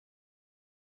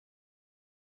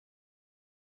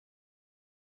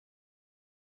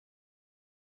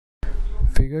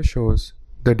figure shows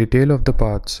the detail of the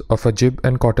parts of a Gib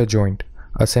and Cotter joint.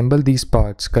 Assemble these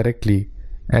parts correctly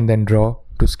and then draw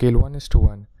to scale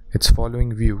 1:1 its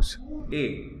following views. A.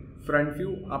 Front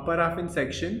view, upper half in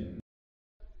section.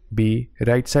 B.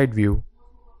 Right side view.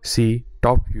 C.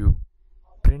 Top view.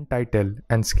 Print title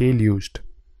and scale used.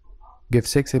 Give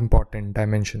 6 important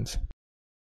dimensions.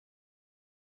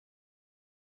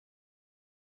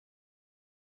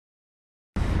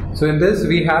 So in this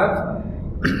we have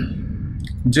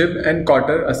Gib and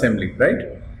Cotter assembly, right?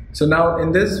 So now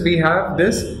in this we have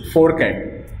this fork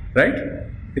end, right?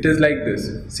 It is like this.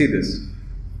 See this.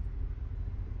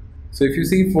 So if you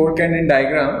see fork end in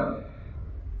diagram,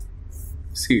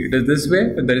 see it is this way.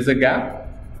 There is a gap.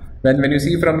 When you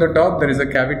see from the top, there is a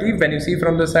cavity. When you see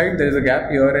from the side, there is a gap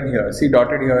here and here. See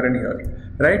dotted here and here,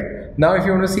 right? Now if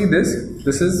you want to see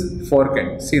this is fork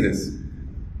end. See this,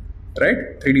 right?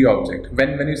 3D object.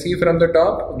 When you see from the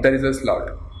top, there is a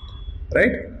slot,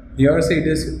 right? Here see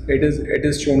it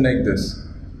is shown like this.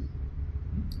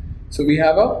 So we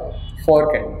have a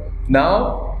fork end. Now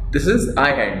this is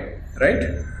eye end, right?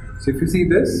 So if you see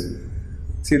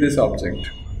this object.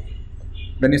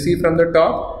 When you see from the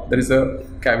top, there is a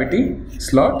cavity,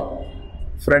 slot.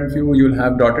 Front view you will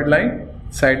have dotted line.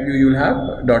 Side view you will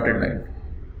have dotted line,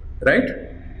 right?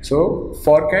 So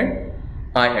fork end,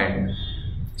 eye end.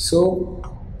 So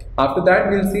after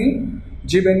that we'll see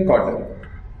Gib and Cotter.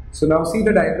 So now see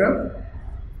the diagram.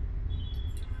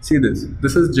 See this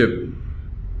is Gib,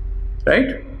 right?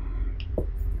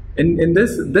 In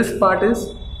this part is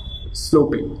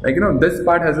sloping, like this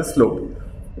part has a slope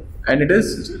and it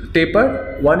is taper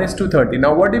 1:30.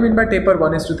 Now what do you mean by taper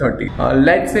 1:30?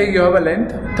 Let's say you have a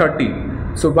length 30.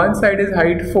 So one side is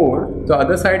height 4, the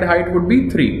other side height would be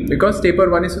 3 because taper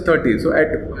 1:30. So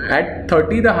at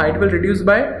 30 the height will reduce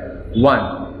by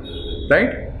 1,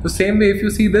 right? So same way if you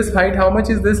see this height, how much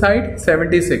is this height?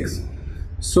 76.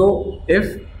 So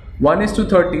if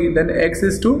 1:30 then x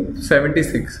is to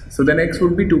 76. So then x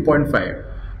would be 2.5.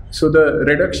 So the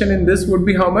reduction in this would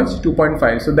be how much?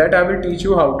 2.5. So that I will teach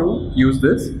you how to use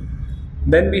this.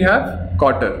 Then we have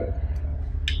Cotter.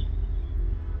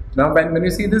 Now when you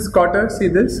see this Cotter, see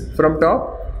this from top,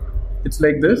 it's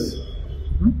like this.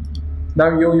 Now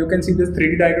you can see this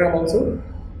 3D diagram also.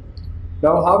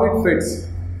 Now how it fits.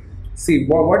 See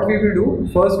what we will do.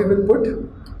 First we will put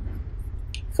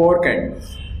fork end,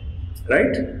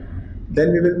 right?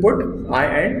 Then we will put eye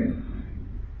end,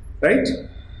 right?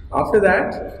 After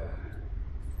that,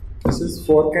 this is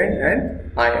fork end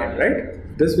and eye end, right?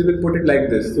 This we will put it like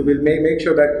this. So we'll make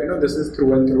sure that this is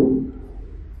through and through.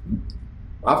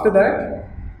 After that,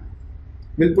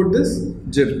 we'll put this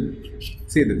Gib.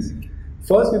 See this.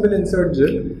 First we will insert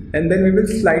Gib and then we will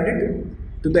slide it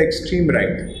to the extreme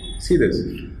right. See this.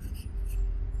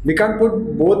 We can't put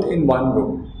both in one row,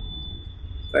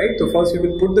 right? So first we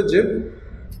will put the Gib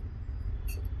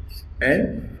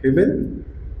and we will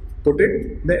put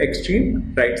it the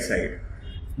extreme right side.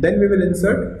 Then we will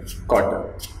insert Cotter.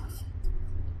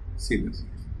 See this.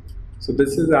 So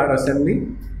this is our assembly,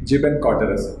 Gib and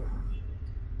Cotter assembly.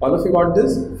 All of you got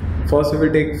this? First we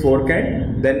will take fork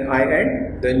end, then eye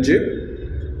end, then Gib,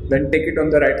 then take it on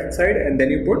the right hand side and then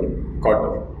you put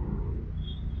Cotter.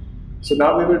 So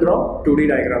now we will draw 2D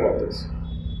diagram of this.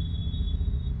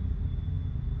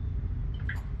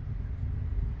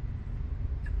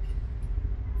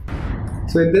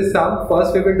 So in this sum,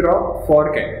 first we will draw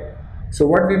fork end. So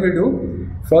what we will do,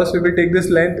 first we will take this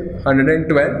length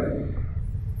 112,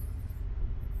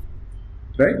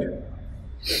 right?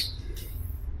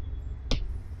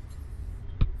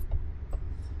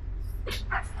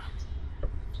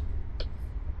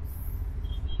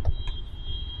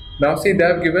 Now see they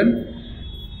have given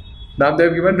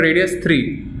radius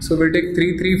 3. So we'll take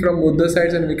 3 from both the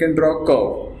sides and we can draw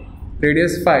curve.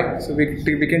 Radius 5. So we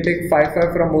can take 5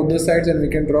 from both the sides and we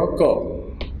can draw curve.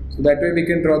 So that way we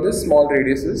can draw this small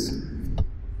radiuses.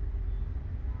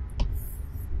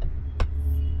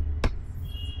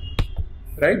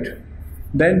 Right?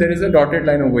 Then there is a dotted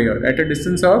line over here at a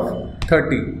distance of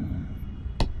 30.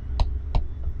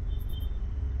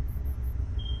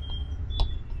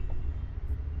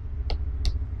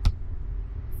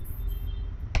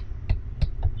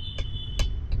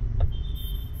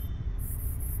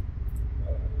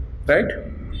 Right?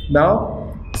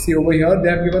 Now see over here they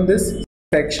have given this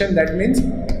section, that means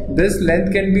this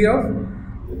length can be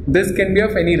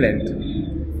of any length.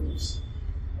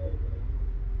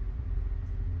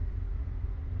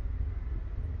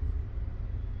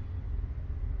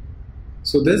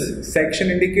 So this section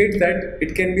indicates that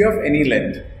it can be of any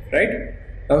length, right?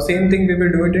 Now same thing we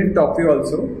will do it in top view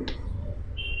also.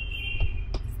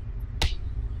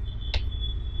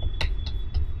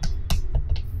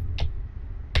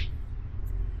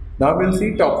 Now we'll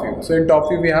see top view. So in top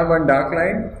view we have one dark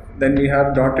line, then we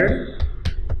have dotted,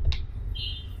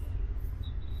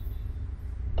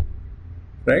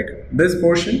 right? This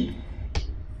portion.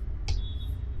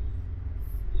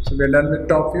 So we're done with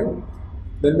top view.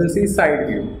 Then we'll see side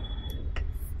view.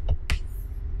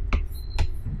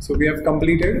 So we have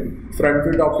completed front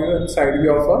view, top view and side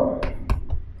view of a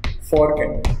fork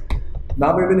end.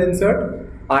 Now we will insert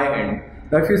eye end.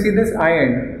 Now if you see this eye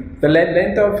end, the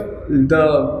length of the,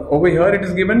 over here it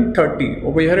is given 30,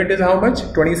 over here it is how much?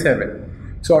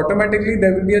 27. So automatically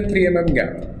there will be a 3 mm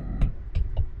gap.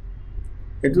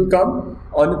 It will come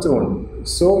on its own.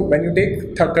 So when you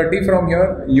take 30 from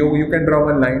here, you can draw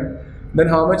one line. Then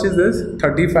how much is this?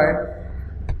 35.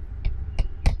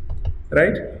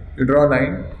 Right? You draw a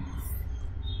line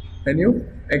and you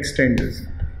extend this.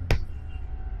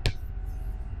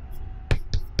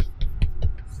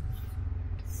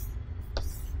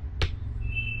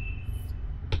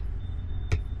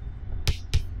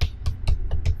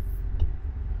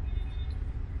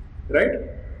 Right?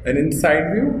 And in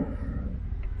side view,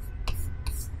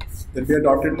 there will be a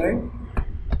dotted line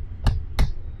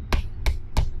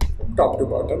from top to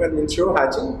bottom and will show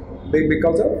hatching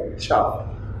because of shaft.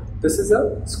 This is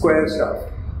a square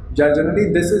shaft.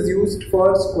 Generally, this is used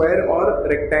for square or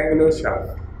rectangular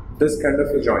shaft. This kind of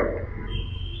a joint.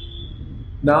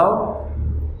 Now,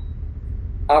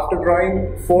 after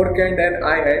drawing fork end and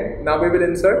eye end, now we will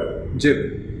insert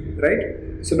jib.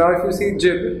 Right? So now if you see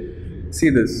jib, see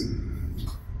this.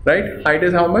 Right? Height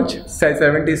is how much?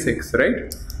 76.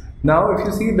 Right? Now if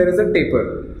you see there is a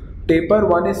taper. Taper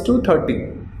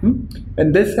 1:30.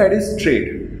 And this side is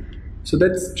straight. So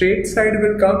that straight side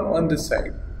will come on this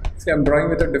side. See, I'm drawing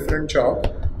with a different chalk.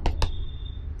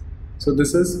 So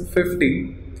this is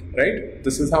 50. Right?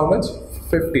 This is how much?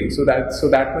 50. So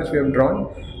that much we have drawn.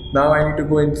 Now I need to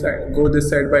go inside. Go this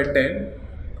side by 10.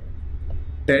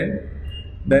 10.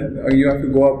 Then you have to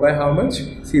go up by how much?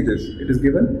 See this. It is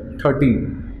given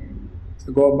 13.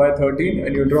 So go up by 13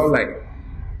 and you draw line.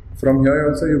 From here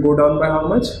also you go down by how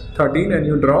much? 13 and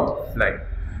you draw line.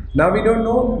 Now we don't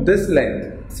know this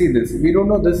length. See this. We don't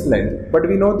know this length. But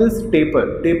we know this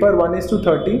taper. Taper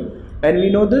 1:30. And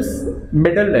we know this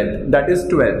middle length. That is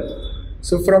 12.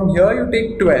 So from here you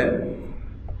take 12.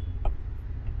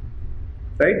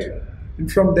 Right?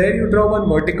 And from there you draw one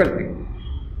vertical line.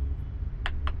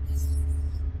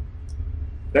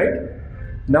 Right?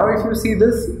 Now if you see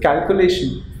this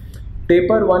calculation.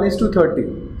 Taper 1:30.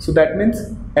 So that means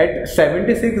at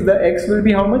 76 the x will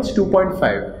be how much?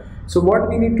 2.5. So what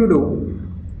we need to do?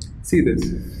 See this.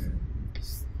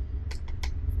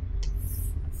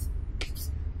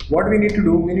 What we need to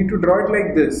do? We need to draw it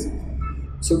like this.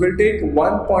 So we'll take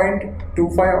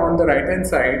 1.25 on the right hand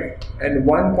side and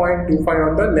 1.25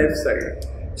 on the left side.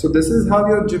 So this is how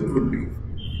your jib would be.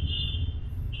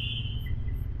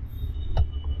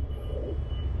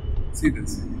 See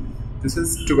this. This is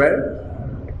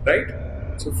 12, right?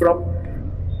 So from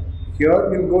here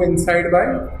we'll go inside by,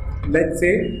 let's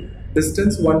say,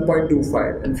 distance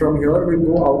 1.25, and from here we'll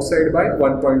go outside by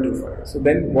 1.25. So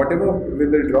then whatever we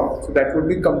will draw, so that would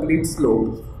be complete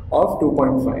slope of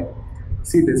 2.5.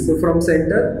 See this. So from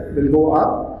center we'll go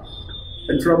up,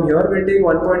 and from here we'll take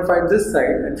 1.5 this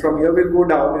side, and from here we'll go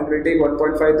down and we'll take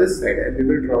 1.5 this side, and we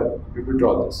will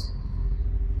draw this.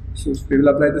 So we will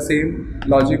apply the same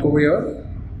logic over here.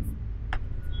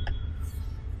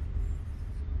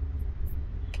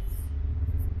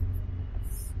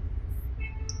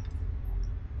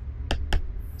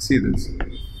 See this.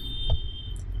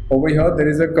 Over here there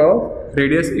is a curve,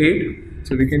 radius 8,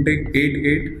 so we can take 8,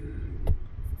 8.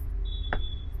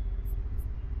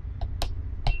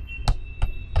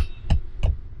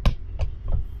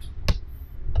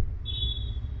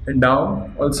 And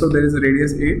down also there is a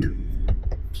radius 8.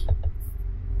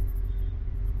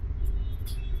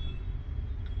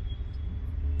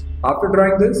 After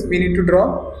drawing this, we need to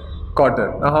draw Cotter.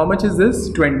 Now how much is this?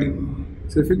 20.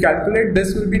 So if you calculate,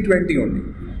 this will be 20 only.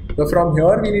 So from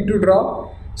here we need to draw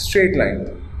straight line.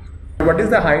 What is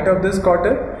the height of this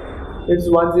Cotter? It's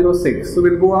 106. So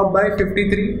we'll go up by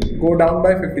 53, go down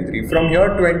by 53. From here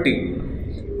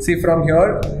 20. See, from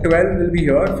here 12 will be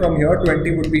here, from here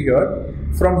 20 would be here.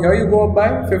 From here you go up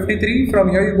by 53, from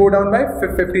here you go down by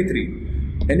 53.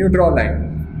 And you draw line.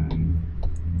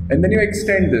 And then you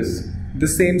extend this, the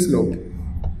same slope.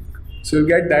 So you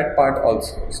get that part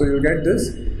also. So you get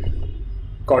this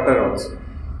Cotter also.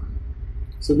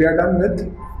 So we are done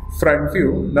with front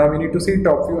view. Now we need to see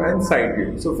top view and side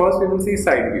view. So first we will see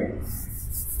side view.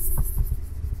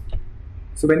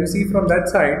 So when you see from that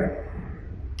side,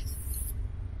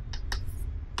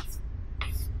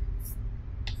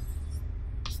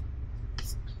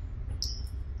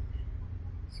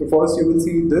 first you will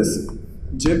see this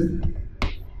Gib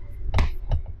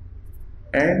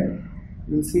and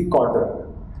you will see Cotter.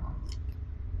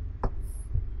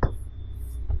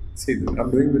 See this, I'm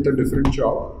doing with a different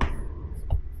chalk.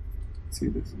 See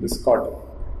this Cotter.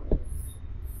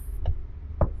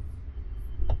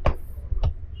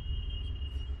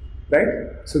 Right?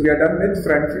 So we are done with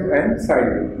front view and side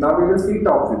view. Now we will see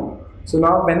top view. So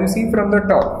now when you see from the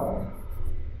top,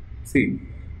 see.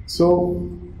 So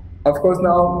of course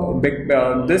now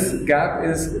this gap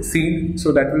is seen,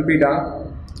 so that will be dark.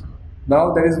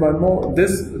 Now there is one more.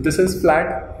 This is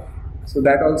flat, so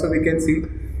that also we can see.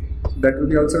 So that will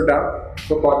be also dark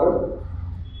for Cotter.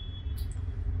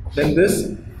 Then this,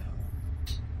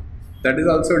 that is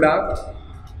also dark,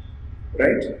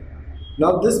 right?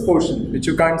 Now this portion which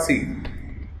you can't see,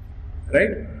 right?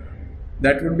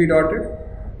 That would be dotted,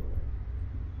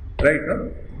 right?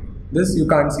 No? This you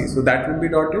can't see, so that will be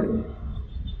dotted.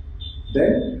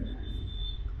 Then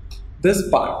this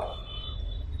part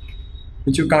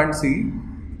which you can't see,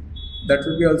 that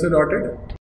will be also dotted.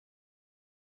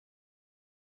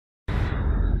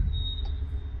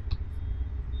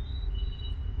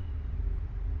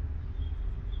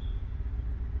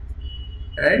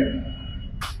 And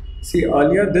see,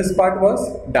 earlier this part was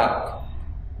dark,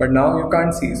 but now you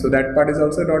can't see, so that part is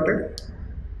also dotted.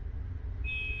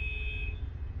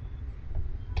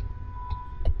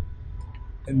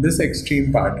 And this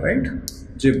extreme part, right?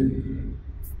 Gib.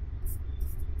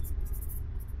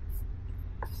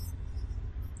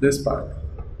 This part,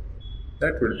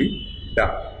 that will be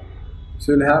dark.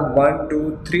 So you'll have 1,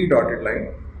 2, 3 dotted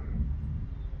line,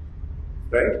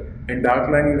 right? And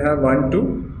dark line you'll have 1,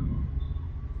 2,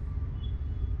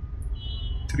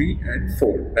 3 and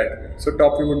 4, right? So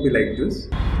top view would be like this.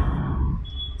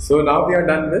 So now we are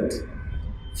done with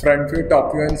front view,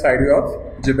 top view and side view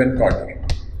of Gib and Cotter.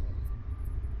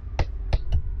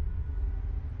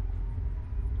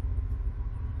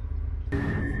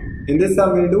 In this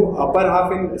sum we will do upper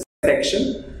half in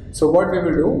section. So what we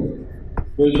will do,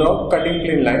 we will draw cutting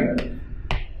plane line.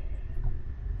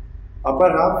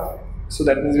 Upper half, so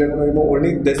that means we are going to remove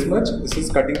only this much. This is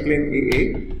cutting plane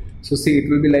AA. So see, it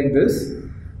will be like this.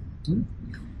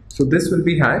 So this will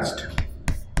be hatched.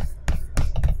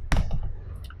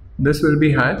 This will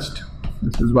be hatched.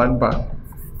 This is one part,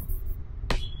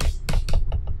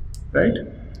 right?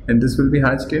 And this will be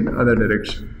hatched in other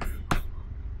direction.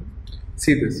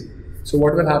 See this. So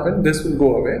what will happen? This will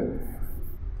go away.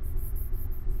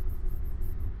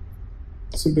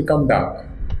 This will become dark.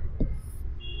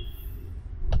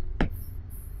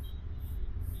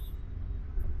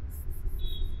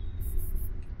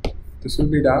 This will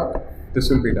be dark. This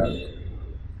will be dark.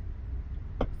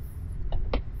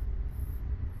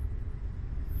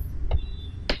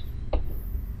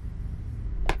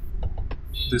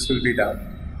 This will be dark.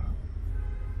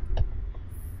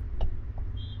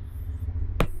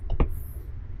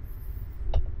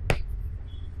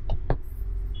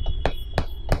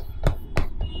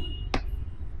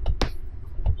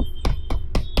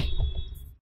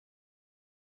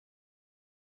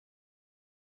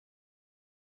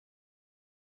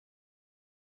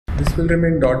 This will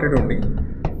remain dotted only.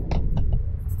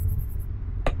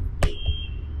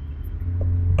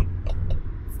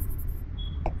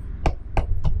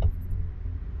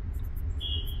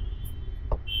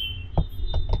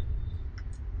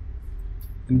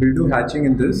 And we'll do hatching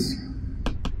in this.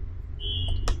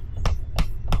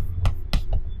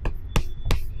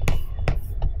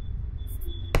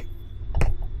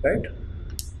 Right?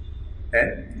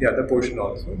 And the other portion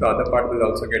also, the other part will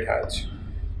also get hatched.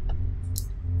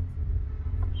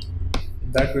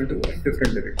 That will do a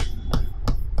different direction.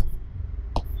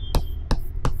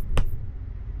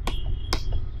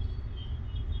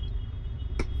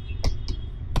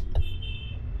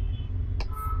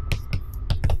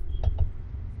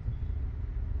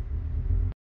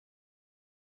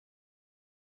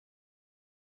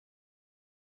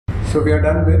 So we are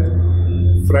done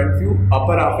with front view,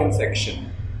 upper half in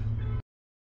section.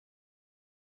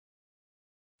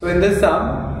 So in this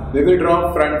sum, we will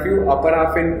draw front view, upper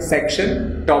half in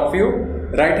section, top view,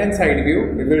 right hand side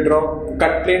view. We will draw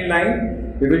cut plane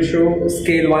line. We will show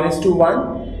scale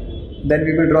 1:1. Then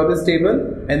we will draw this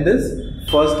table and this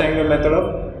first angle method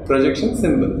of projection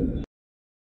symbol.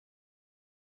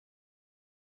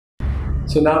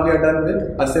 So now we are done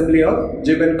with assembly of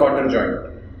Gib and Cotter joint.